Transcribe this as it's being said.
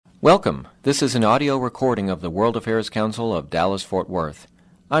Welcome. This is an audio recording of the World Affairs Council of Dallas-Fort Worth.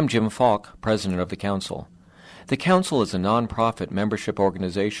 I'm Jim Falk, President of the Council. The Council is a nonprofit membership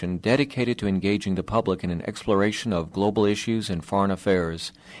organization dedicated to engaging the public in an exploration of global issues and foreign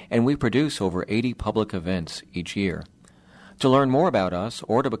affairs, and we produce over 80 public events each year. To learn more about us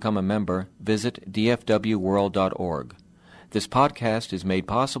or to become a member, visit dfwworld.org. This podcast is made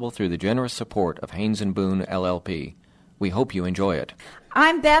possible through the generous support of Haynes & Boone, LLP. We hope you enjoy it.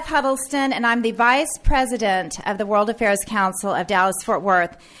 I'm Beth Huddleston, and I'm the Vice President of the World Affairs Council of Dallas-Fort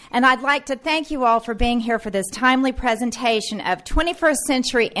Worth. And I'd like to thank you all for being here for this timely presentation of 21st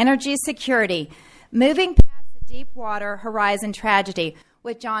Century Energy Security, Moving Past the Deepwater Horizon Tragedy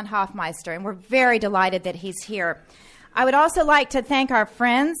with John Hofmeister. And we're very delighted that he's here. I would also like to thank our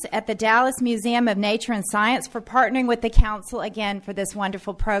friends at the Dallas Museum of Nature and Science for partnering with the Council again for this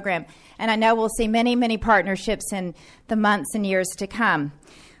wonderful program. And I know we'll see many, many partnerships in the months and years to come.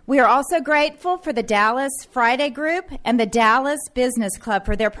 We are also grateful for the Dallas Friday Group and the Dallas Business Club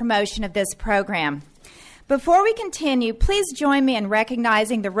for their promotion of this program. Before we continue, please join me in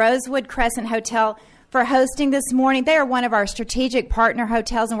recognizing the Rosewood Crescent Hotel for hosting this morning. They are one of our strategic partner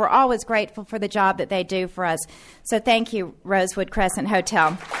hotels, and we're always grateful for the job that they do for us. So thank you, Rosewood Crescent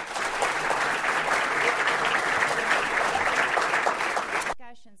Hotel.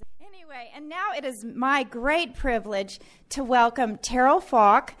 Anyway, and now it is my great privilege to welcome Terrell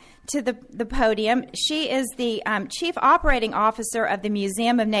Falk to the podium. She is the Chief Operating Officer of the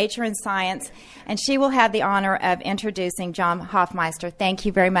Museum of Nature and Science, and she will have the honor of introducing John Hofmeister. Thank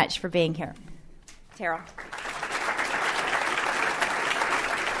you very much for being here. Terrell.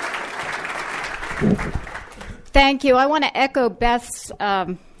 Thank you. I want to echo Beth's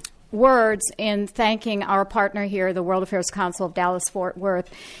words in thanking our partner here, the World Affairs Council of Dallas-Fort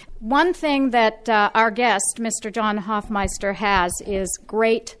Worth. One thing that our guest, Mr. John Hofmeister, has is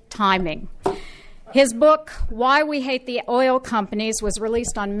great timing. His book, Why We Hate the Oil Companies, was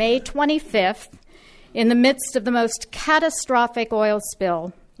released on May 25th in the midst of the most catastrophic oil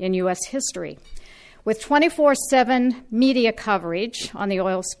spill in U.S. history. With 24/7 media coverage on the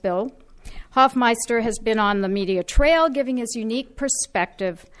oil spill, Hofmeister has been on the media trail, giving his unique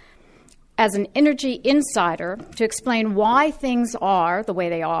perspective as an energy insider to explain why things are the way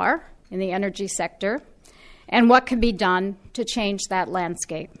they are in the energy sector and what can be done to change that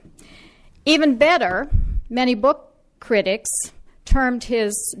landscape. Even better, many book critics termed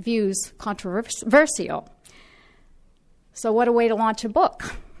his views controversial. So what a way to launch a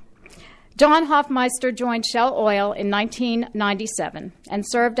book. John Hofmeister joined Shell Oil in 1997 and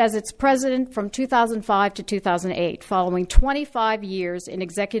served as its president from 2005 to 2008, following 25 years in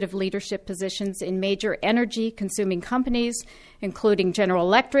executive leadership positions in major energy-consuming companies, including General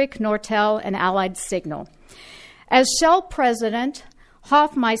Electric, Nortel, and Allied Signal. As Shell president,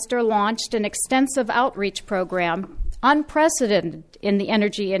 Hofmeister launched an extensive outreach program, unprecedented in the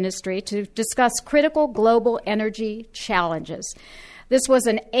energy industry, to discuss critical global energy challenges. This was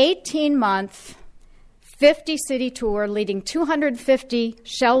an 18-month, 50-city tour leading 250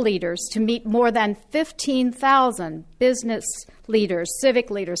 Shell leaders to meet more than 15,000 business leaders,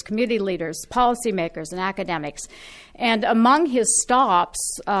 civic leaders, community leaders, policymakers, and academics. And among his stops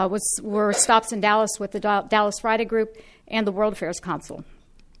were stops in Dallas with the Dallas Friday Group and the World Affairs Council.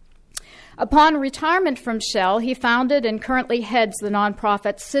 Upon retirement from Shell, he founded and currently heads the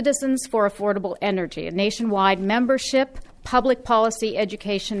nonprofit Citizens for Affordable Energy, a nationwide membership public policy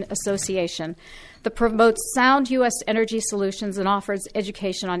education association that promotes sound U.S. energy solutions and offers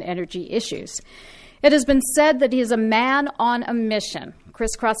education on energy issues. It has been said that he is a man on a mission,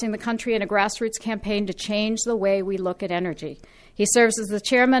 crisscrossing the country in a grassroots campaign to change the way we look at energy. He serves as the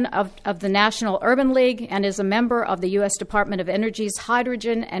chairman of the National Urban League and is a member of the U.S. Department of Energy's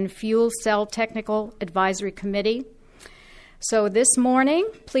Hydrogen and Fuel Cell Technical Advisory Committee. So this morning,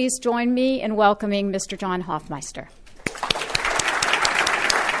 please join me in welcoming Mr. John Hofmeister.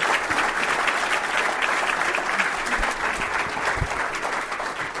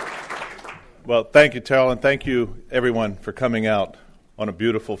 Well, thank you, Terrell, and thank you, everyone, for coming out on a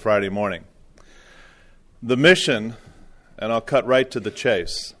beautiful Friday morning. The mission, and I'll cut right to the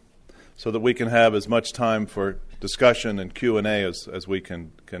chase so that we can have as much time for discussion and Q&A as we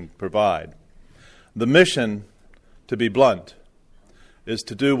can provide. The mission, to be blunt, is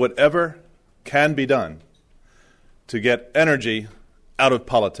to do whatever can be done to get energy out of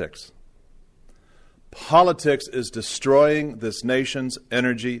politics. Politics is destroying this nation's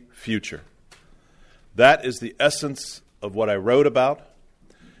energy future. That is the essence of what I wrote about.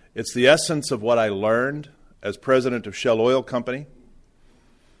 It's the essence of what I learned as president of Shell Oil Company,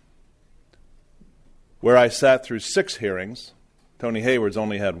 where I sat through 6 hearings Tony Hayward's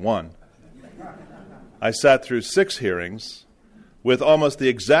only had one. I sat through 6 hearings with almost the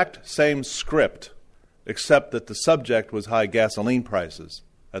exact same script, except that the subject was high gasoline prices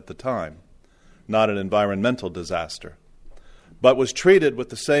at the time, not an environmental disaster, but was treated with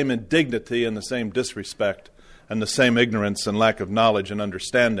the same indignity and the same disrespect and the same ignorance and lack of knowledge and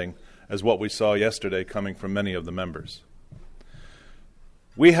understanding as what we saw yesterday coming from many of the members.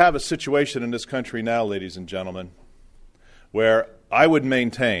 We have a situation in this country now, ladies and gentlemen, where I would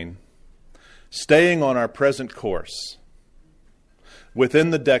maintain staying on our present course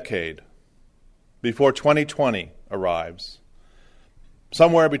within the decade before 2020 arrives,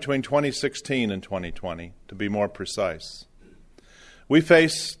 somewhere between 2016 and 2020, to be more precise, we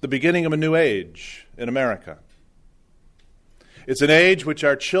face the beginning of a new age in America. It's an age which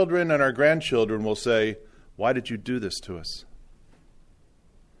our children and our grandchildren will say, "Why did you do this to us?"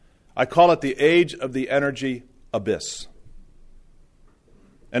 I call it the age of the energy abyss.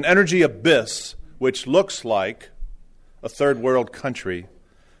 An energy abyss which looks like a third world country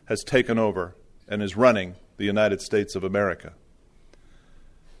has taken over and is running the United States of America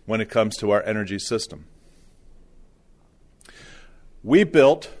when it comes to our energy system. We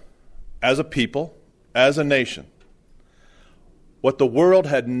built, as a people, as a nation, what the world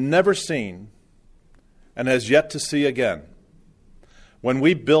had never seen and has yet to see again when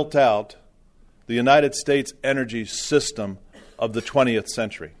we built out the United States energy system of the 20th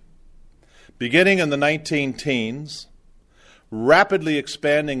century. Beginning in the 19-teens, rapidly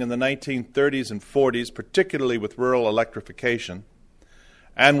expanding in the 1930s and 40s, particularly with rural electrification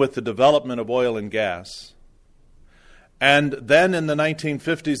and with the development of oil and gas, and then in the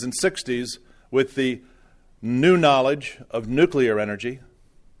 1950s and 60s with the new knowledge of nuclear energy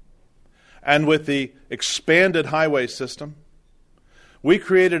and with the expanded highway system, we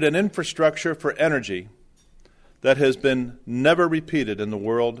created an infrastructure for energy that has been never repeated in the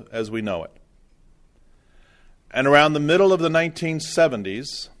world as we know it. And around the middle of the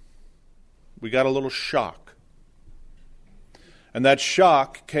 1970s, we got a little shock. And that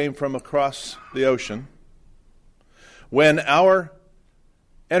shock came from across the ocean when our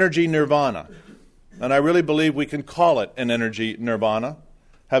energy nirvana, and I really believe we can call it an energy nirvana,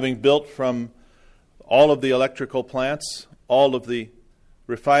 having built from all of the electrical plants, all of the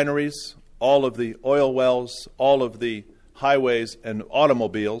refineries, all of the oil wells, all of the highways and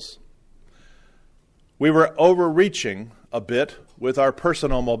automobiles, we were overreaching a bit with our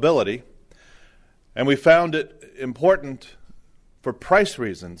personal mobility, and we found it important for price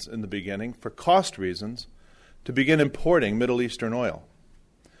reasons in the beginning, for cost reasons, to begin importing Middle Eastern oil,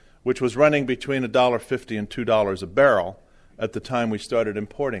 which was running between $1.50 and $2 a barrel at the time we started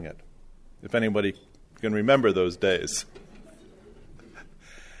importing it, if anybody can remember those days.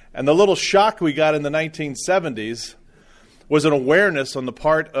 And the little shock we got in the 1970s was an awareness on the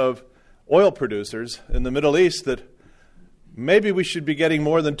part of oil producers in the Middle East that maybe we should be getting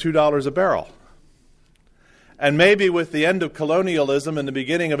more than $2 a barrel. And maybe with the end of colonialism and the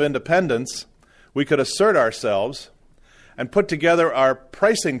beginning of independence, we could assert ourselves and put together our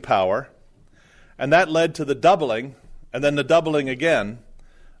pricing power, and that led to the doubling, and then the doubling again,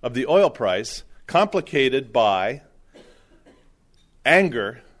 of the oil price, complicated by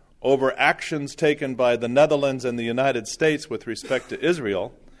anger over actions taken by the Netherlands and the United States with respect to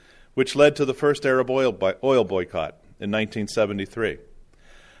Israel, which led to the first Arab oil boycott in 1973.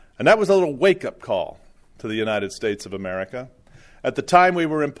 And that was a little wake-up call to the United States of America. At the time, we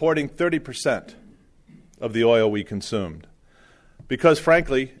were importing 30% of the oil we consumed because,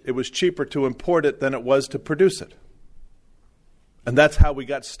 frankly, it was cheaper to import it than it was to produce it. And that's how we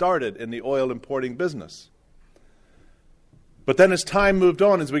got started in the oil importing business. But then as time moved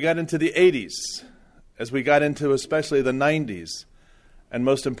on, as we got into the 80s, as we got into especially the 90s, and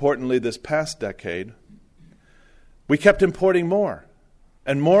most importantly this past decade, we kept importing more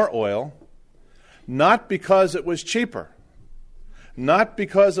and more oil, not because it was cheaper, not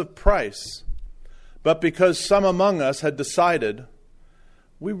because of price, but because some among us had decided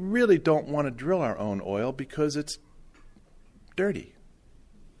we really don't want to drill our own oil because it's dirty.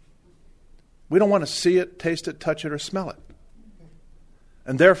 We don't want to see it, taste it, touch it, or smell it.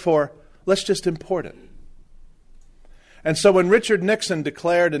 And therefore, let's just import it. And so when Richard Nixon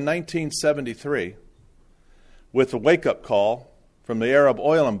declared in 1973, with a wake-up call from the Arab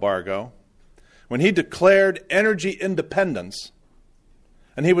oil embargo, when he declared energy independence,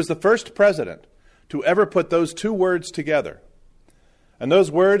 and he was the first president to ever put those two words together, and those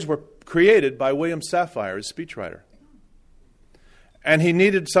words were created by William Safire, his speechwriter. And he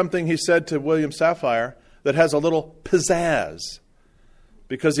needed something, he said to William Safire, that has a little pizzazz,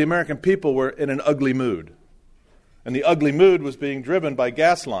 because the American people were in an ugly mood. And the ugly mood was being driven by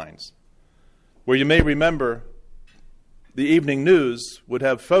gas lines, where you may remember the evening news would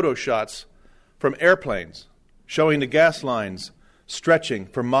have photo shots from airplanes showing the gas lines stretching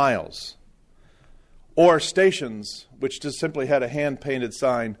for miles, or stations which just simply had a hand-painted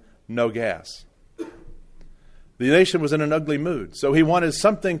sign, "No gas." The nation was in an ugly mood, so he wanted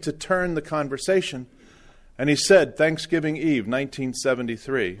something to turn the conversation, and he said, Thanksgiving Eve,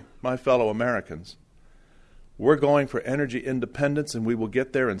 1973, "My fellow Americans, we're going for energy independence, and we will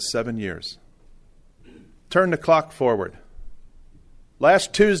get there in 7 years." Turn the clock forward.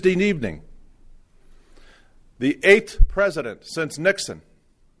 Last Tuesday evening, the 8th president since Nixon,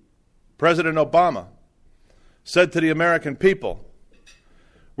 President Obama, said to the American people,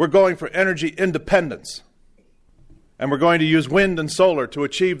 we're going for energy independence, and we're going to use wind and solar to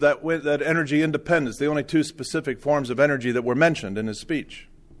achieve that energy independence, the only two specific forms of energy that were mentioned in his speech.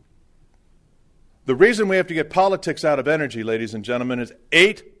 The reason we have to get politics out of energy, ladies and gentlemen, is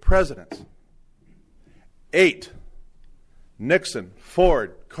 8 presidents. 8. Nixon,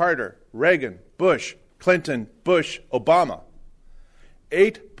 Ford, Carter, Reagan, Bush, Clinton, Bush, Obama.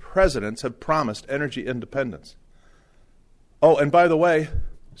 8 presidents have promised energy independence. Oh, and by the way,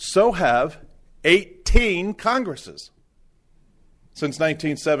 so have 18 Congresses since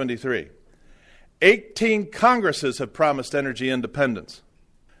 1973. 18 Congresses have promised energy independence.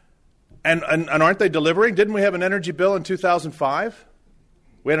 And aren't they delivering? Didn't we have an energy bill in 2005?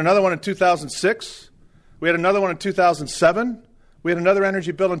 We had another one in 2006. We had another one in 2007. We had another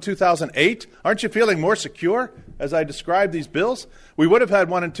energy bill in 2008. Aren't you feeling more secure as I describe these bills? We would have had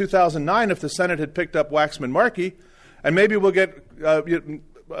one in 2009 if the Senate had picked up Waxman-Markey, and maybe we'll get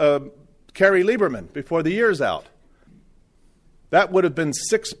Kerry Lieberman before the year's out. That would have been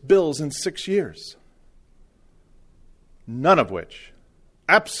 6 bills in 6 years. None of which,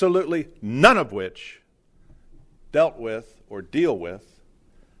 absolutely none of which, dealt with or deal with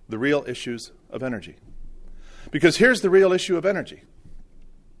the real issues of energy. Because here's the real issue of energy.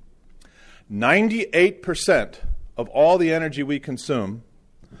 98% of all the energy we consume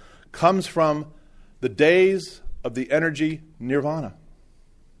comes from the days of the energy nirvana.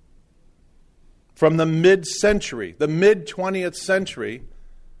 From the mid-century, the mid-20th century,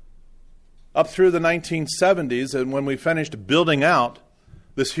 up through the 1970s, and when we finished building out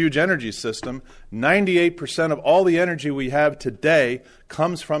this huge energy system, 98% of all the energy we have today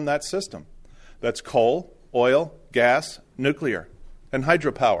comes from that system. That's coal, oil, gas, nuclear, and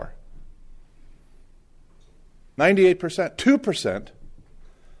hydropower. 98%. 2%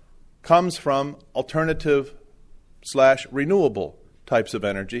 comes from alternative/renewable types of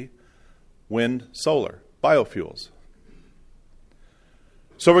energy, wind, solar, biofuels.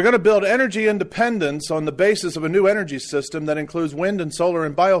 So we're going to build energy independence on the basis of a new energy system that includes wind and solar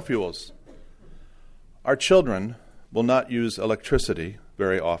and biofuels. Our children will not use electricity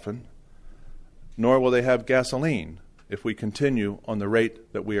very often, nor will they have gasoline if we continue on the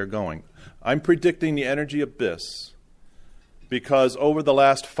rate that we are going. I'm predicting the energy abyss because over the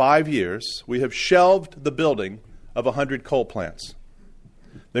last 5 years, we have shelved the building of 100 coal plants.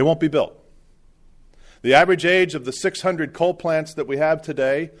 They won't be built. The average age of the 600 coal plants that we have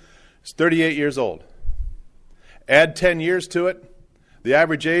today is 38 years old. Add 10 years to it, the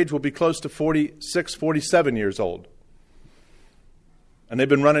average age will be close to 46, 47 years old. And they've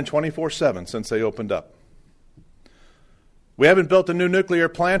been running 24/7 since they opened up. We haven't built a new nuclear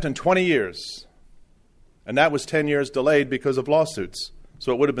plant in 20 years. And that was 10 years delayed because of lawsuits.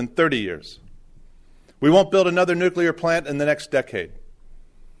 So it would have been 30 years. We won't build another nuclear plant in the next decade.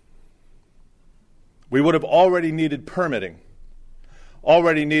 We would have already needed permitting,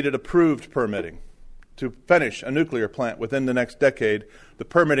 already needed approved permitting to finish a nuclear plant within the next decade. The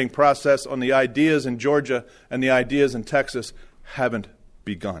permitting process on the ideas in Georgia and the ideas in Texas haven't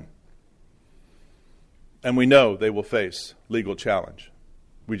begun. And we know they will face legal challenge.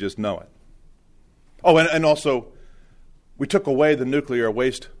 We just know it. Oh, and also, we took away the nuclear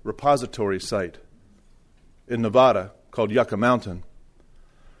waste repository site in Nevada called Yucca Mountain,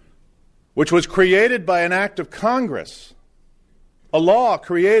 which was created by an act of Congress. A law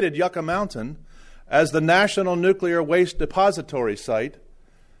created Yucca Mountain as the National Nuclear Waste Depository Site,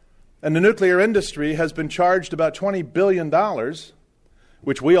 and the nuclear industry has been charged about $20 billion,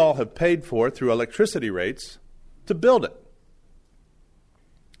 which we all have paid for through electricity rates, to build it.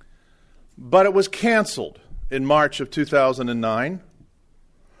 But it was canceled in March of 2009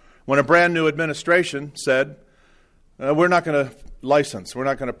 when a brand new administration said, we're not going to license, we're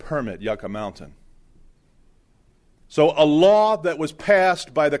not going to permit Yucca Mountain. So a law that was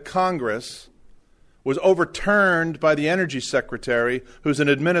passed by the Congress was overturned by the Energy Secretary, who's an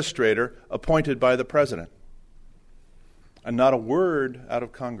administrator appointed by the President. and not a word out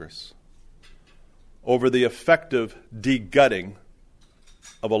of Congress over the effective de-gutting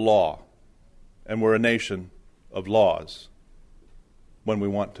of a law. And we're a nation of laws when we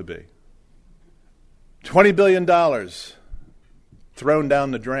want to be. $20 billion thrown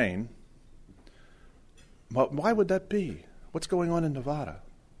down the drain. But why would that be? What's going on in Nevada?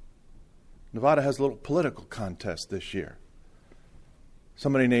 Nevada has a little political contest this year.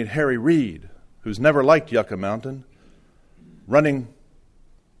 Somebody named Harry Reid, who's never liked Yucca Mountain, running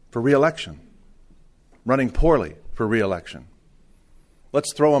for re-election, running poorly for re-election.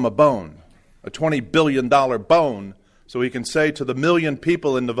 Let's throw him a bone, a $20 billion bone, so he can say to the million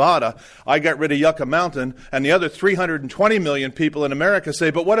people in Nevada, I got rid of Yucca Mountain, and the other 320 million people in America say,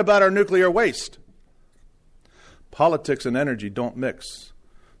 but what about our nuclear waste? Politics and energy don't mix.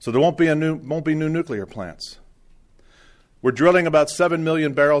 So there won't be new nuclear plants. We're drilling about 7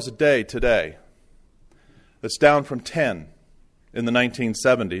 million barrels a day today. That's down from 10 in the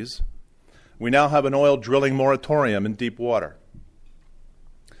 1970s. We now have an oil drilling moratorium in deep water.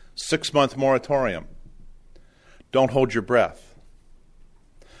 6-month moratorium. Don't hold your breath.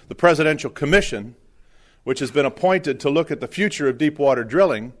 The Presidential Commission, which has been appointed to look at the future of deep water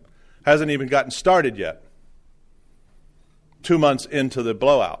drilling, hasn't even gotten started yet. 2 months into the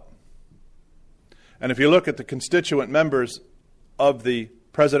blowout. And if you look at the constituent members of the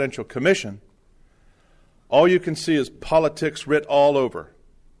Presidential Commission, all you can see is politics writ all over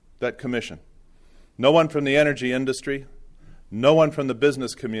that commission. No one from the energy industry, no one from the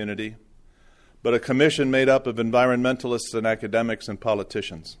business community, but a commission made up of environmentalists and academics and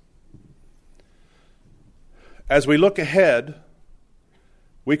politicians. As we look ahead,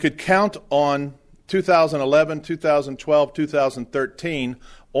 we could count on 2011, 2012, 2013,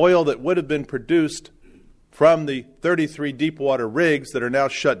 oil that would have been produced from the 33 deepwater rigs that are now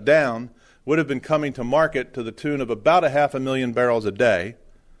shut down would have been coming to market to the tune of about 500,000 barrels a day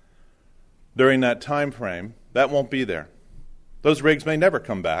during that time frame. That won't be there. Those rigs may never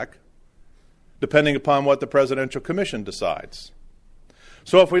come back, depending upon what the Presidential Commission decides.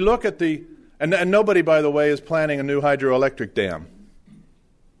 So if we look at and nobody, by the way, is planning a new hydroelectric dam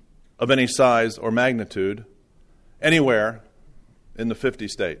of any size or magnitude anywhere in the 50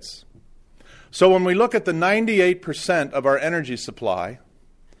 states. So when we look at the 98% of our energy supply,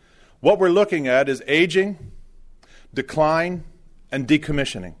 what we're looking at is aging, decline, and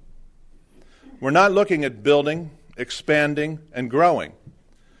decommissioning. We're not looking at building, expanding, and growing.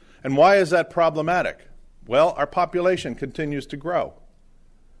 And why is that problematic? Well, our population continues to grow.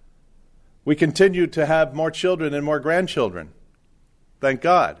 We continue to have more children and more grandchildren. Thank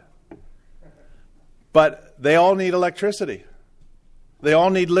God. But they all need electricity. They all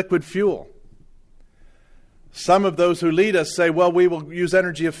need liquid fuel. Some of those who lead us say, well, we will use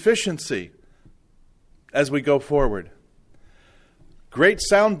energy efficiency as we go forward. Great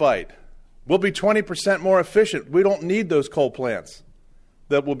soundbite. We'll be 20% more efficient. We don't need those coal plants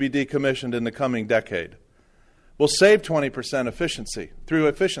that will be decommissioned in the coming decade. We'll save 20% efficiency through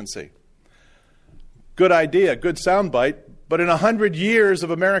efficiency. Good idea, good soundbite, but in 100 years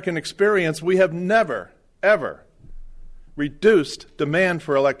of American experience, we have never, ever reduced demand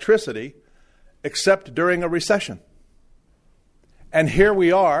for electricity except during a recession. And here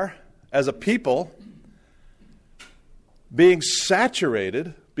we are, as a people, being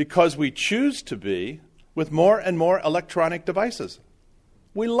saturated because we choose to be with more and more electronic devices.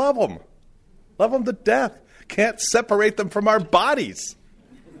 We love them to death. Can't separate them from our bodies.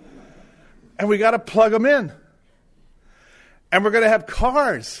 And we got to plug them in. And we're going to have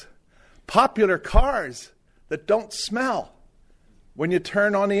cars, popular cars, that don't smell when you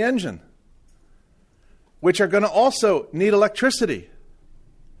turn on the engine, which are going to also need electricity.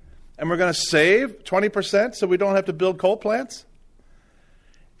 And we're going to save 20% so we don't have to build coal plants.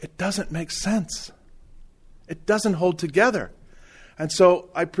 It doesn't make sense. It doesn't hold together. And so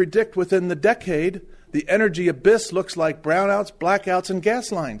I predict within the decade, the energy abyss looks like brownouts, blackouts, and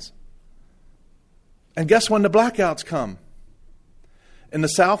gas lines. And guess when the blackouts come? In the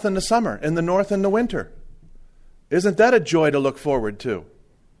south in the summer, in the north in the winter. Isn't that a joy to look forward to?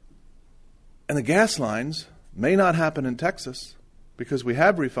 And the gas lines may not happen in Texas because we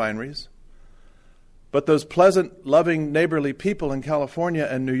have refineries, but those pleasant, loving, neighborly people in California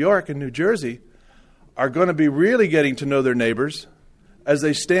and New York and New Jersey are going to be really getting to know their neighbors as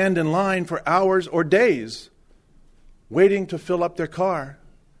they stand in line for hours or days waiting to fill up their car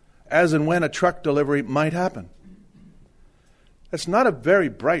as and when a truck delivery might happen. That's not a very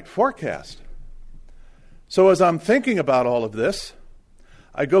bright forecast. So as I'm thinking about all of this,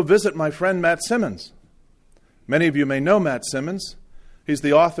 I go visit my friend Matt Simmons. Many of you may know Matt Simmons. He's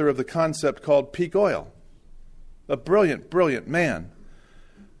the author of the concept called peak oil. a brilliant, brilliant man,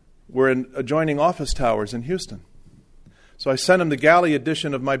 were in adjoining office towers in Houston. So I sent him the galley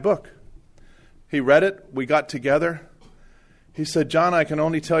edition of my book. He read it. We got together. He said, "John, I can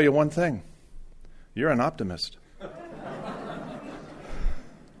only tell you one thing. You're an optimist."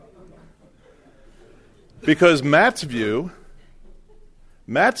 Because Matt's view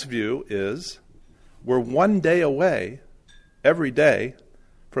is we're one day away every day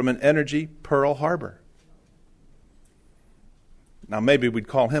from an energy Pearl Harbor. Now, maybe we'd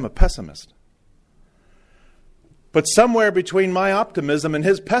call him a pessimist. But somewhere between my optimism and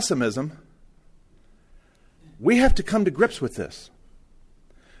his pessimism, we have to come to grips with this.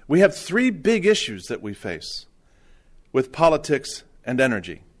 We have three big issues that we face with politics and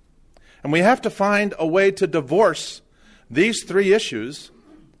energy. And we have to find a way to divorce these three issues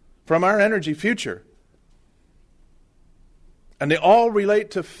from our energy future. And they all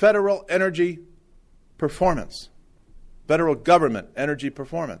relate to federal energy performance, federal government energy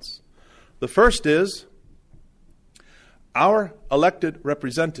performance. The first is our elected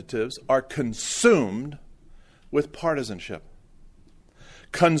representatives are consumed with partisanship,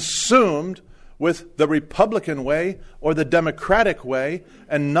 consumed with the Republican way or the Democratic way,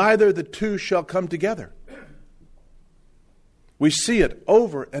 and neither the two shall come together. We see it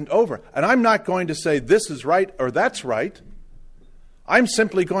over and over. And I'm not going to say this is right or that's right. I'm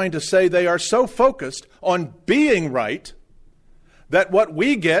simply going to say they are so focused on being right that what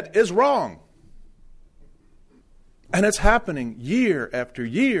we get is wrong. And it's happening year after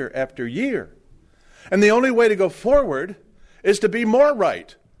year after year. And the only way to go forward is to be more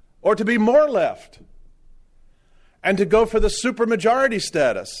right or to be more left and to go for the supermajority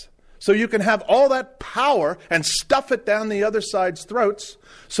status so you can have all that power and stuff it down the other side's throats.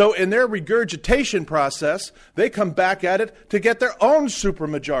 So in their regurgitation process, they come back at it to get their own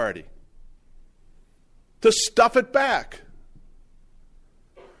supermajority, to stuff it back.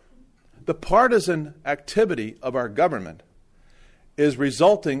 The partisan activity of our government is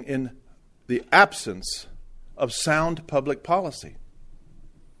resulting in the absence of sound public policy.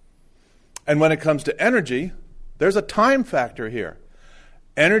 And when it comes to energy, there's a time factor here.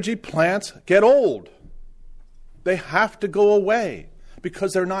 Energy plants get old. They have to go away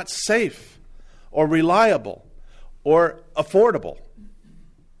because they're not safe or reliable or affordable.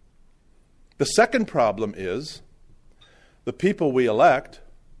 The second problem is the people we elect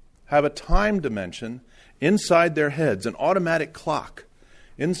have a time dimension inside their heads, an automatic clock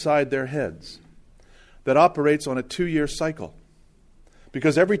inside their heads that operates on a 2-year cycle.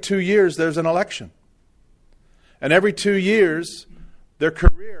 Because every 2 years there's an election. And every 2 years their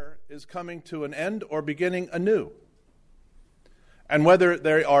career is coming to an end or beginning anew. And whether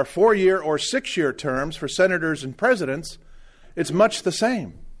there are 4-year or 6-year terms for senators and presidents, it's much the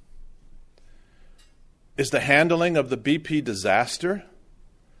same. Is the handling of the BP disaster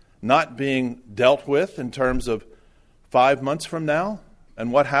not being dealt with in terms of 5 months from now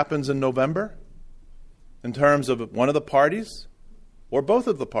and what happens in November in terms of one of the parties or both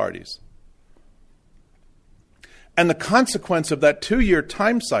of the parties? And the consequence of that 2-year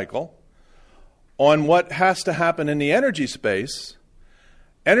time cycle on what has to happen in the energy space,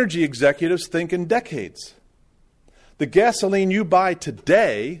 energy executives think in decades. The gasoline you buy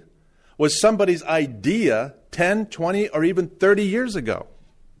today was somebody's idea 10, 20, or even 30 years ago.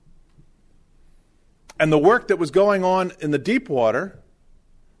 And the work that was going on in the deep water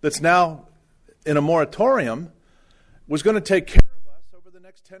that's now in a moratorium was going to take care of us over the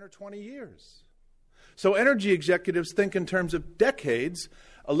next 10 or 20 years. So energy executives think in terms of decades.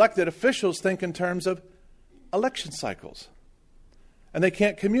 Elected officials think in terms of election cycles. And they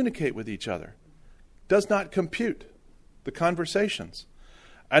can't communicate with each other. Does not compute the conversations.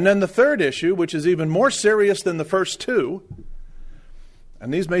 And then the third issue, which is even more serious than the first two,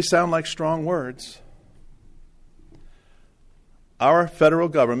 and these may sound like strong words, our federal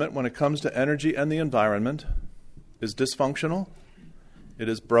government, when it comes to energy and the environment, is dysfunctional, it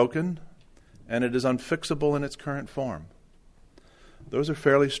is broken, and it is unfixable in its current form. Those are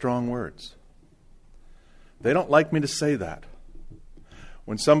fairly strong words. They don't like me to say that.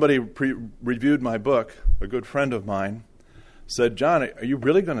 When somebody reviewed my book, a good friend of mine said, "John, are you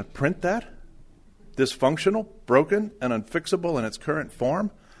really going to print that? Dysfunctional, broken, and unfixable in its current form?"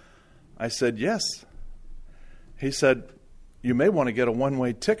 I said, "Yes." He said, "You may want to get a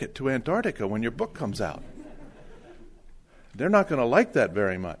one-way ticket to Antarctica when your book comes out. They're not going to like that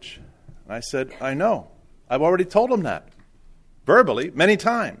very much." And I said, "I know. I've already told them that. Verbally, many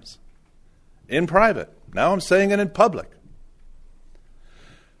times. In private. Now I'm saying it in public."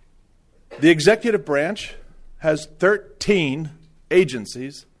 The executive branch has 13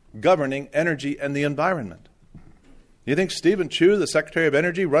 agencies governing energy and the environment. You think Stephen Chu, the Secretary of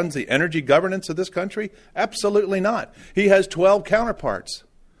Energy, runs the energy governance of this country? Absolutely not. He has 12 counterparts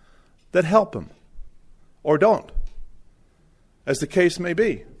that help him, or don't, as the case may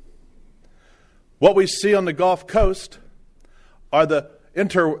be. What we see on the Gulf Coast are the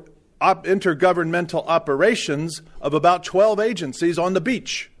intergovernmental operations of about 12 agencies on the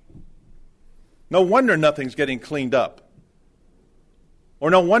beach. No wonder nothing's getting cleaned up.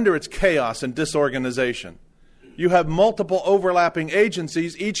 Or no wonder it's chaos and disorganization. You have multiple overlapping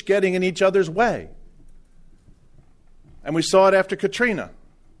agencies, each getting in each other's way. And we saw it after Katrina,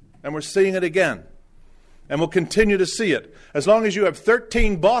 and we're seeing it again. And we'll continue to see it. As long as you have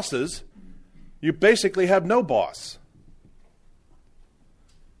 13 bosses, you basically have no boss.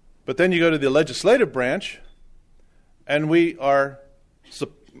 But then you go to the legislative branch, and we are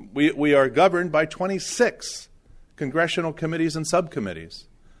governed by 26 congressional committees and subcommittees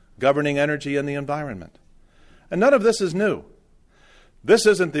governing energy and the environment. And none of this is new. This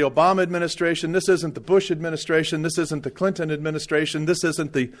isn't the Obama administration. This isn't the Bush administration. This isn't the Clinton administration. This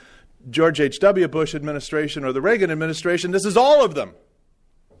isn't the George H.W. Bush administration or the Reagan administration. This is all of them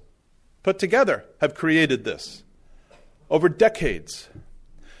put together have created this over decades.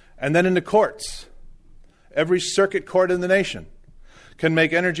 And then in the courts, every circuit court in the nation can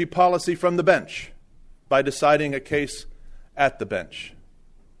make energy policy from the bench by deciding a case at the bench.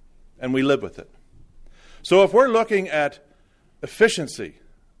 And we live with it. So if we're looking at efficiency,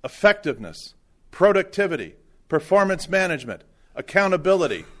 effectiveness, productivity, performance management,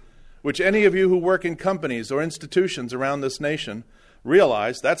 accountability, which any of you who work in companies or institutions around this nation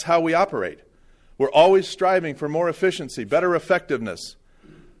realize that's how we operate. We're always striving for more efficiency, better effectiveness,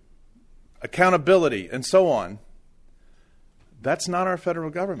 accountability, and so on. That's not our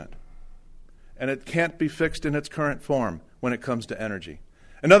federal government. And it can't be fixed in its current form when it comes to energy.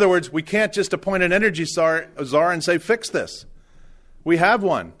 In other words, we can't just appoint an energy czar and say, fix this. We have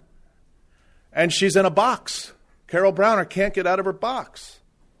one. And she's in a box. Carol Browner can't get out of her box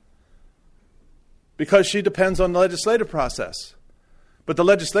because she depends on the legislative process. But the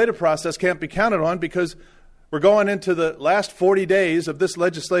legislative process can't be counted on because we're going into the last 40 days of this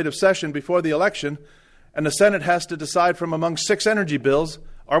legislative session before the election, and the Senate has to decide from among 6 energy bills,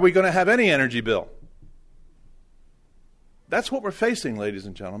 are we going to have any energy bill? That's what we're facing, ladies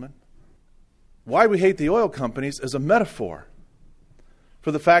and gentlemen. Why we hate the oil companies is a metaphor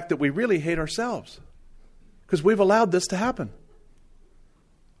for the fact that we really hate ourselves because we've allowed this to happen.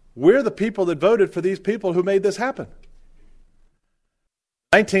 We're the people that voted for these people who made this happen.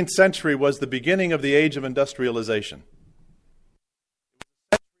 The 19th century was the beginning of the age of industrialization.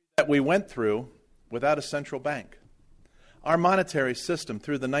 That we went through without a central bank. Our monetary system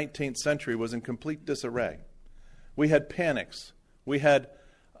through the 19th century was in complete disarray. We had panics. We had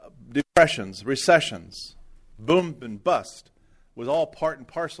depressions, recessions. Boom and bust was all part and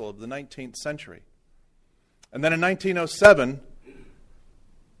parcel of the 19th century. And then in 1907,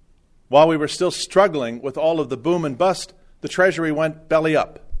 while we were still struggling with all of the boom and bust, the Treasury went belly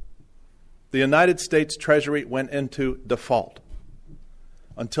up. The United States Treasury went into default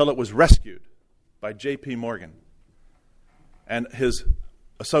until it was rescued by J.P. Morgan and his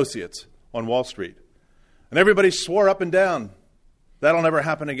associates on Wall Street. And everybody swore up and down, that'll never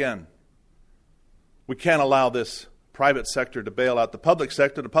happen again. We can't allow this private sector to bail out the public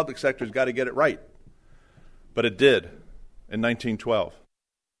sector. The public sector's got to get it right. But it did in 1912.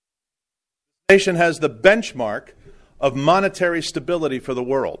 The nation has the benchmark of monetary stability for the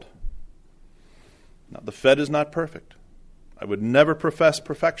world. Now, the Fed is not perfect. I would never profess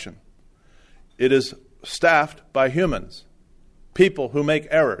perfection. It is staffed by humans, people who make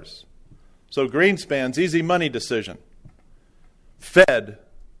errors. So Greenspan's easy money decision fed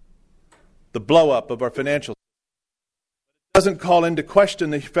the blow-up of our financial system. It doesn't call into question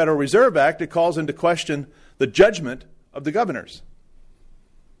the Federal Reserve Act. It calls into question the judgment of the governors.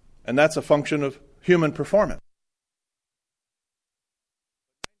 And that's a function of human performance.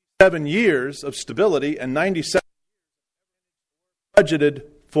 7 years of stability and 97 budgeted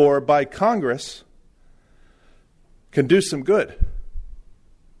for by Congress can do some good.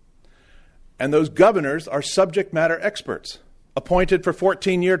 And those governors are subject matter experts appointed for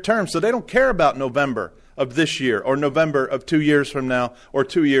 14-year terms. So they don't care about November of this year or November of 2 years from now or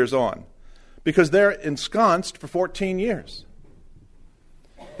 2 years on because they're ensconced for 14 years.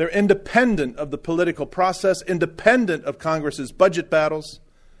 They're independent of the political process, independent of Congress's budget battles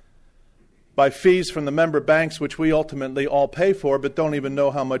by fees from the member banks, which we ultimately all pay for but don't even know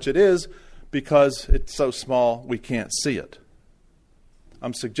how much it is because it's so small we can't see it.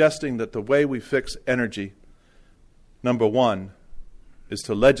 I'm suggesting that the way we fix energy, number one, is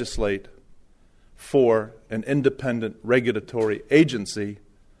to legislate for an independent regulatory agency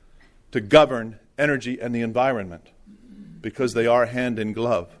to govern energy and the environment, because they are hand in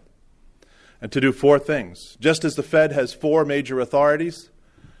glove. And to do four things. Just as the Fed has four major authorities,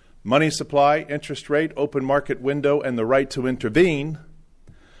 money supply, interest rate, open market window, and the right to intervene,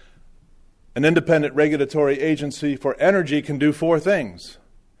 an independent regulatory agency for energy can do four things.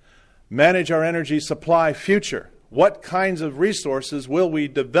 Manage our energy supply future. What kinds of resources will we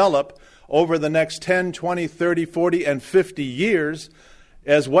develop over the next 10, 20, 30, 40, and 50 years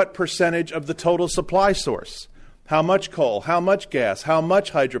as what percentage of the total supply source? How much coal, how much gas, how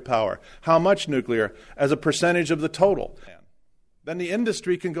much hydropower, how much nuclear as a percentage of the total? Then the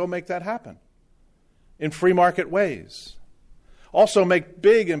industry can go make that happen in free market ways. Also make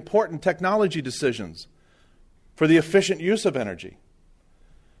big, important technology decisions for the efficient use of energy,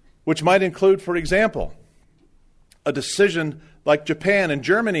 which might include, for example, a decision like Japan and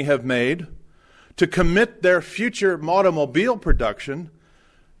Germany have made to commit their future automobile production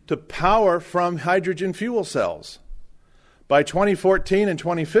to power from hydrogen fuel cells. By 2014 and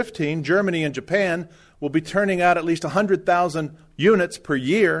 2015, Germany and Japan will be turning out at least 100,000 units per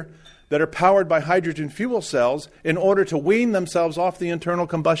year that are powered by hydrogen fuel cells in order to wean themselves off the internal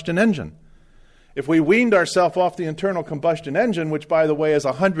combustion engine. If we weaned ourselves off the internal combustion engine, which, by the way, is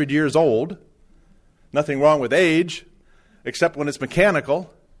 100 years old, nothing wrong with age, except when it's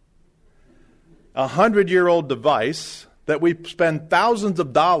mechanical, a 100-year-old device that we spend thousands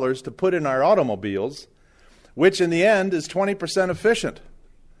of dollars to put in our automobiles, which in the end is 20% efficient.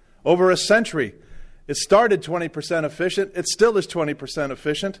 Over a century, it started 20% efficient. It still is 20%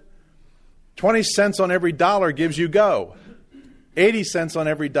 efficient. 20 cents on every dollar gives you go. 80 cents on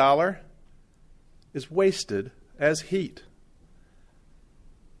every dollar is wasted as heat.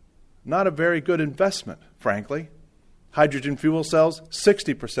 Not a very good investment, frankly. Hydrogen fuel cells,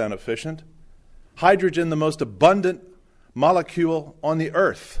 60% efficient. Hydrogen, the most abundant molecule on the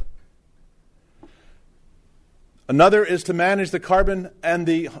earth. Another is to manage the carbon and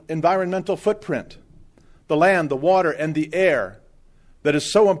the environmental footprint, the land, the water, and the air that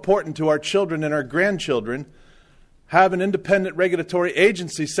is so important to our children and our grandchildren. Have an independent regulatory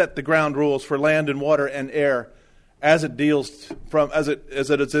agency set the ground rules for land and water and air as it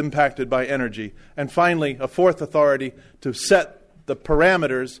is impacted by energy. And finally, a fourth authority to set the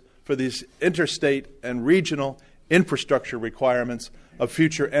parameters for these interstate and regional infrastructure requirements of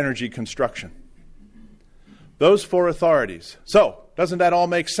future energy construction. Those four authorities. So, doesn't that all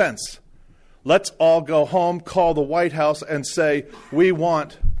make sense? Let's all go home, call the White House, and say, we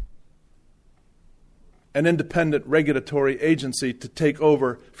want an independent regulatory agency to take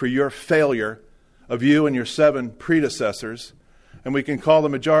over for your failure of you and your 7 predecessors. And we can call the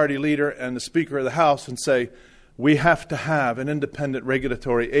majority leader and the Speaker of the House and say, we have to have an independent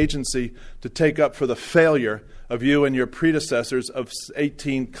regulatory agency to take up for the failure of you and your predecessors of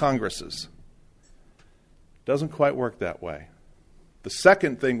 18 Congresses. Doesn't quite work that way. The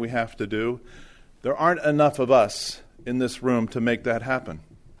second thing we have to do, there aren't enough of us in this room to make that happen.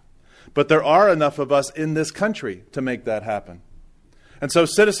 But there are enough of us in this country to make that happen. And so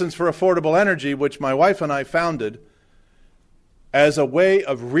Citizens for Affordable Energy, which my wife and I founded as a way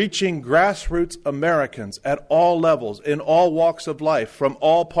of reaching grassroots Americans at all levels, in all walks of life, from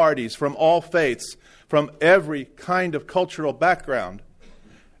all parties, from all faiths, from every kind of cultural background.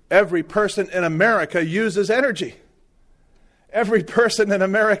 Every person in America uses energy. Every person in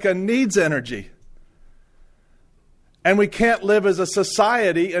America needs energy. And we can't live as a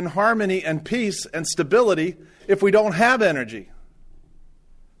society in harmony and peace and stability if we don't have energy.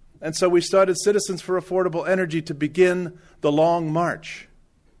 And so we started Citizens for Affordable Energy to begin the long march.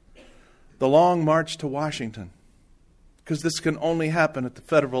 The long march to Washington. Because this can only happen at the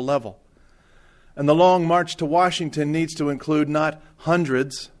federal level. And the long march to Washington needs to include not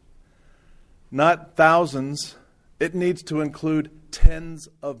hundreds, not thousands. It needs to include tens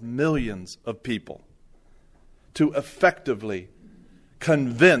of millions of people to effectively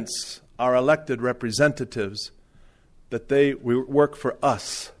convince our elected representatives that they work for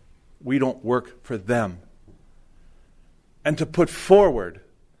us. We don't work for them. And to put forward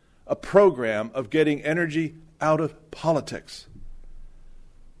a program of getting energy out of politics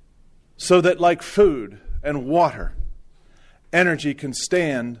so that, like food and water, energy can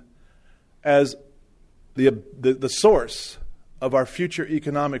stand as the source of our future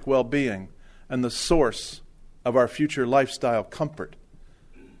economic well-being and the source of our future lifestyle comfort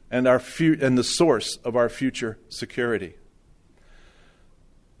and the source of our future security.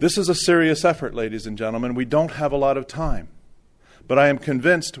 This is a serious effort, ladies and gentlemen. We don't have a lot of time, but I am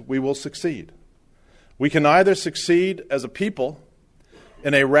convinced we will succeed. We can either succeed as a people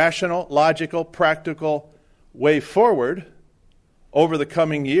in a rational, logical, practical way forward over the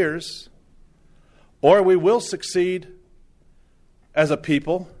coming years, or we will succeed as a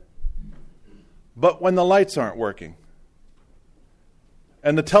people, but when the lights aren't working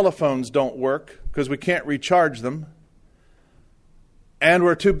and the telephones don't work because we can't recharge them, and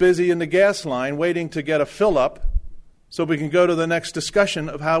we're too busy in the gas line waiting to get a fill-up so we can go to the next discussion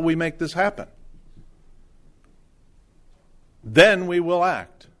of how we make this happen. Then we will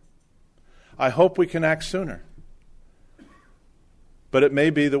act. I hope we can act sooner. But it may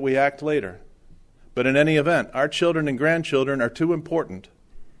be that we act later. But in any event, our children and grandchildren are too important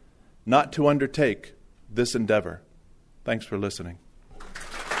not to undertake this endeavor. Thanks for listening.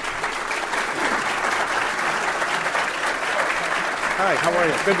 Hi, how are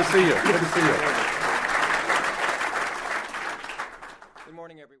you? Good to see you. Good to see you. Good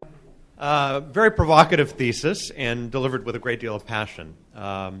morning, everyone. Very provocative thesis and delivered with a great deal of passion,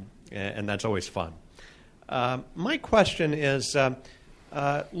 and that's always fun. My question is,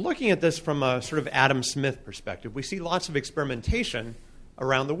 looking at this from a sort of Adam Smith perspective, we see lots of experimentation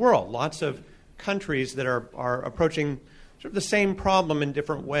around the world, lots of countries that are approaching sort of the same problem in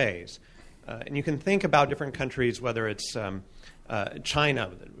different ways. And you can think about different countries, whether it's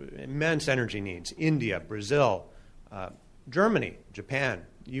China, immense energy needs, India, Brazil, Germany, Japan,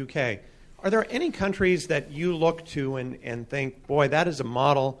 UK. Are there any countries that you look to and think, boy, that is a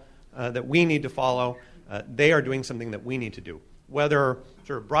model that we need to follow? They are doing something that we need to do, whether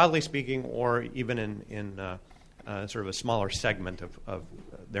sort of broadly speaking or even in sort of a smaller segment of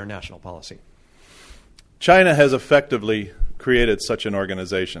their national policy? China has effectively created such an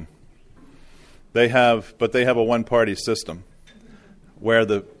organization. But they have a one-party system where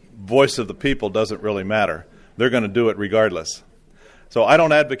the voice of the people doesn't really matter. They're going to do it regardless. So I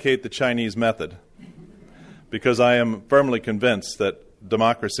don't advocate the Chinese method because I am firmly convinced that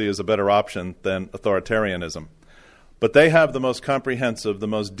democracy is a better option than authoritarianism. But they have the most comprehensive, the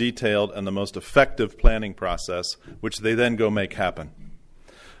most detailed, and the most effective planning process, which they then go make happen.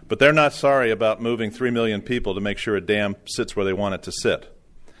 But they're not sorry about moving 3 million people to make sure a dam sits where they want it to sit.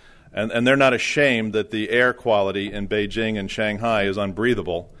 And they're not ashamed that the air quality in Beijing and Shanghai is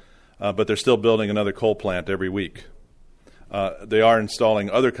unbreathable, but they're still building another coal plant every week. They are installing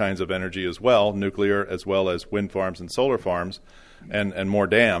other kinds of energy as well, nuclear as well as wind farms and solar farms and more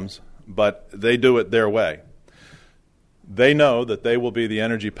dams, but they do it their way. They know that they will be the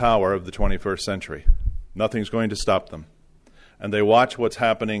energy power of the 21st century. Nothing's going to stop them. And they watch what's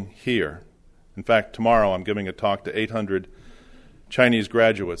happening here. In fact, tomorrow I'm giving a talk to 800 Chinese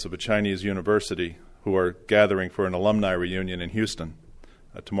graduates of a Chinese university who are gathering for an alumni reunion in Houston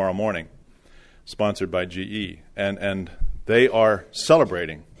tomorrow morning, sponsored by GE. And they are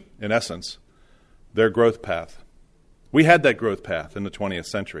celebrating, in essence, their growth path. We had that growth path in the 20th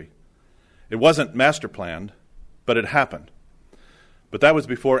century. It wasn't master planned, but it happened. But that was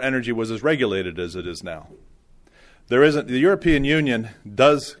before energy was as regulated as it is now. The European Union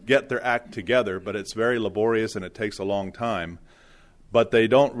does get their act together, but it's very laborious and it takes a long time. But they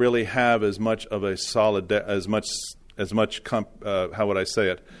don't really have as much of a solid, how would I say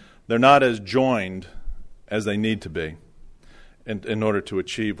it? They're not as joined as they need to be in order to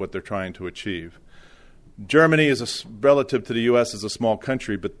achieve what they're trying to achieve. Germany is relative to the U.S. is a small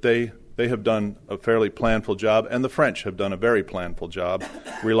country, but they have done a fairly planful job, and the French have done a very planful job,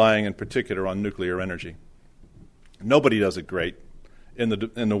 relying in particular on nuclear energy. Nobody does it great in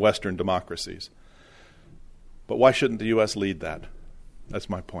the Western democracies. But why shouldn't the U.S. lead that? That's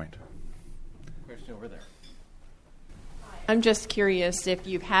my point. Question over there. I'm just curious if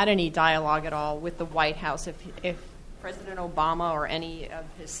you've had any dialogue at all with the White House, if President Obama or any of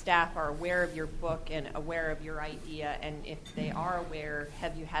his staff are aware of your book and aware of your idea, and if they are aware,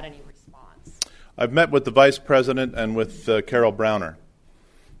 have you had any response? I've met with the Vice President and with Carol Browner.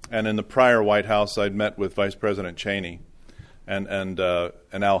 And in the prior White House, I'd met with Vice President Cheney and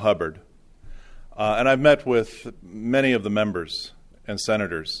Al Hubbard. And I've met with many of the members and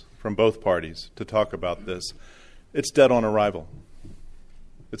senators from both parties to talk about this. It's dead on arrival.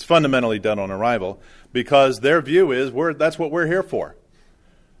 It's fundamentally dead on arrival because their view is that's what we're here for.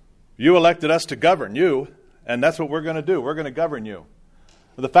 You elected us to govern you, and that's what we're going to do. We're going to govern you.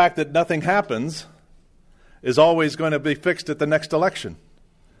 The fact that nothing happens is always going to be fixed at the next election,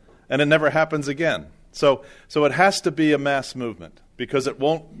 and it never happens again. So it has to be a mass movement because it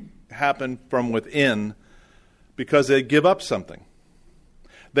won't happen from within because they give up something.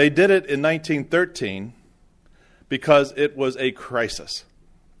 They did it in 1913 because it was a crisis.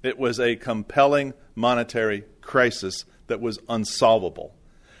 It was a compelling monetary crisis that was unsolvable.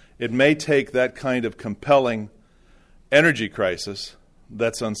 It may take that kind of compelling energy crisis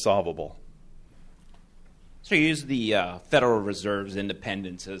that's unsolvable. So you use the Federal Reserve's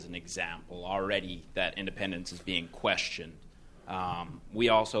independence as an example. Already that independence is being questioned. We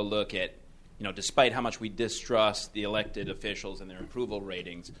also look at, despite how much we distrust the elected officials and their approval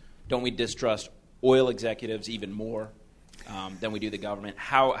ratings, don't we distrust oil executives even more than we do the government?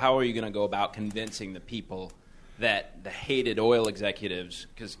 How are you going to go about convincing the people that the hated oil executives,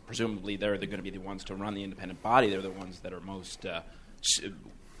 because presumably they're going to be the ones to run the independent body, they're the ones that are most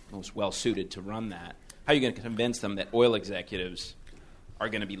well suited to run that? How are you going to convince them that oil executives are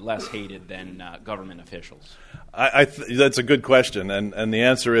going to be less hated than government officials? That's a good question, and the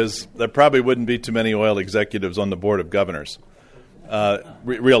answer is there probably wouldn't be too many oil executives on the board of governors,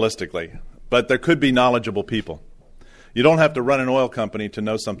 realistically. But there could be knowledgeable people. You don't have to run an oil company to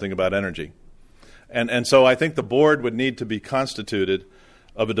know something about energy. And so I think the board would need to be constituted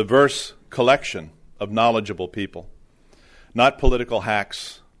of a diverse collection of knowledgeable people, not political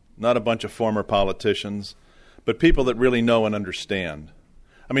hacks, not a bunch of former politicians, but people that really know and understand.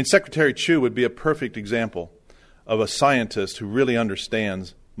 I mean, Secretary Chu would be a perfect example of a scientist who really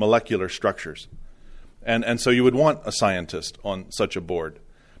understands molecular structures. And so you would want a scientist on such a board.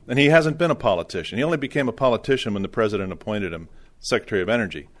 And he hasn't been a politician. He only became a politician when the president appointed him Secretary of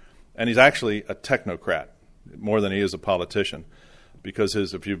Energy. And he's actually a technocrat more than he is a politician, because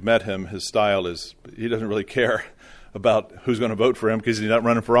if you've met him, his style is he doesn't really care about who's going to vote for him because he's not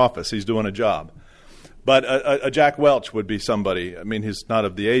running for office. He's doing a job. But a Jack Welch would be somebody. I mean, he's not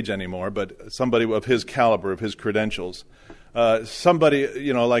of the age anymore, but somebody of his caliber, of his credentials.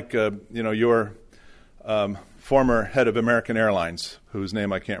 Somebody, like your former head of American Airlines, whose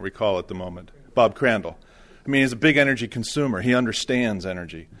name I can't recall at the moment, Bob Crandall. I mean, he's a big energy consumer. He understands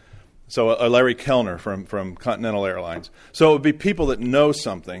energy. So Larry Kellner from Continental Airlines. So it would be people that know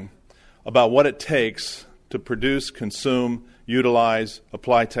something about what it takes to produce, consume, utilize,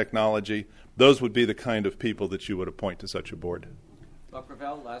 apply technology. Those would be the kind of people that you would appoint to such a board. Bob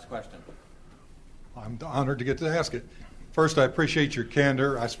Gravel, last question. I'm honored to get to ask it. First, I appreciate your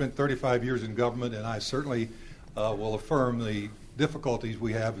candor. I spent 35 years in government, and I certainly will affirm the difficulties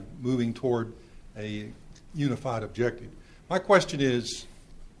we have moving toward a unified objective. My question is,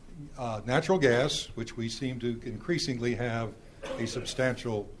 natural gas, which we seem to increasingly have a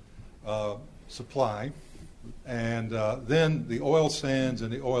substantial supply, and then the oil sands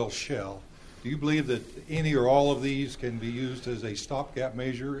and the oil shale. Do you believe that any or all of these can be used as a stopgap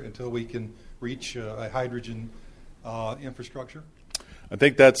measure until we can reach a hydrogen infrastructure? I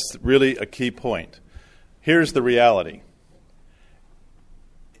think that's really a key point. Here's the reality.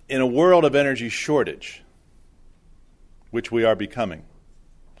 In a world of energy shortage, which we are becoming,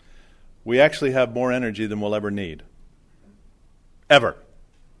 we actually have more energy than we'll ever need. Ever.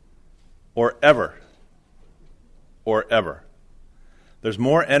 Or ever. Or ever. There's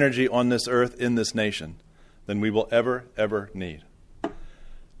more energy on this earth, in this nation, than we will ever need.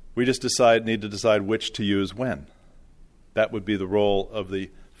 We just need to decide which to use when. That would be the role of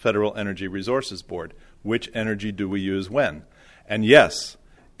the Federal Energy Resources Board. Which energy do we use when? And yes,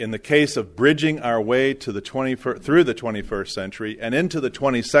 in the case of bridging our way to through the 21st century and into the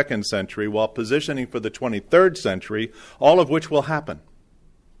 22nd century while positioning for the 23rd century, all of which will happen.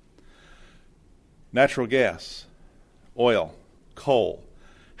 Natural gas, oil, coal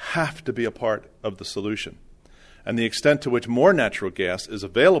have to be a part of the solution. And the extent to which more natural gas is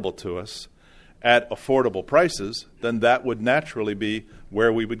available to us at affordable prices, then that would naturally be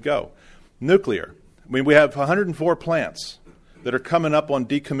where we would go. Nuclear. I mean, we have 104 plants that are coming up on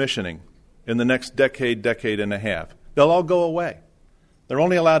decommissioning in the next decade and a half. They'll all go away. They're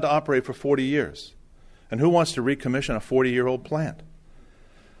only allowed to operate for 40 years. And who wants to recommission a 40-year-old plant?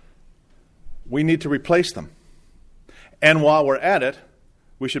 We need to replace them. And while we're at it,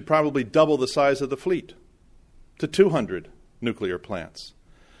 we should probably double the size of the fleet to 200 nuclear plants.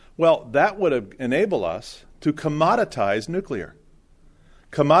 Well, that would enable us to commoditize nuclear.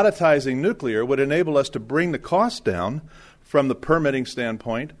 Commoditizing nuclear would enable us to bring the cost down from the permitting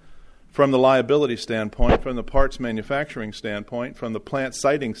standpoint, from the liability standpoint, from the parts manufacturing standpoint, from the plant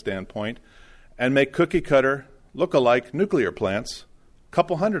siting standpoint, and make cookie-cutter, look-alike nuclear plants, a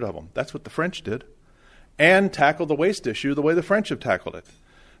couple hundred of them. That's what the French did. And tackle the waste issue the way the French have tackled it.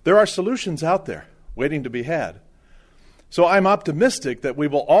 There are solutions out there waiting to be had. So I'm optimistic that we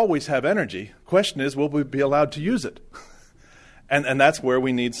will always have energy. Question is, will we be allowed to use it? And that's where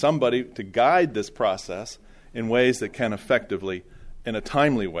we need somebody to guide this process in ways that can effectively, in a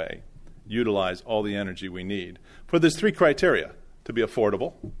timely way, utilize all the energy we need. For there's three criteria: to be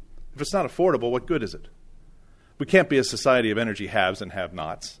affordable. If it's not affordable, what good is it? We can't be a society of energy haves and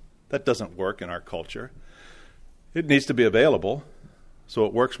have-nots. That doesn't work in our culture. It needs to be available. so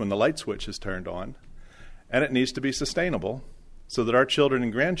it works when the light switch is turned on, and it needs to be sustainable so that our children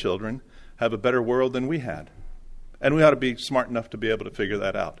and grandchildren have a better world than we had. And we ought to be smart enough to be able to figure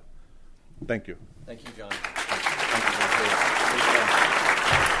that out. Thank you. Thank you, John.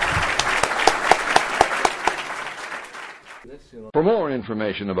 For more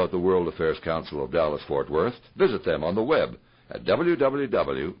information about the World Affairs Council of Dallas-Fort Worth, visit them on the web at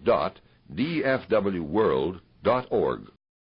www.dfwworld.org.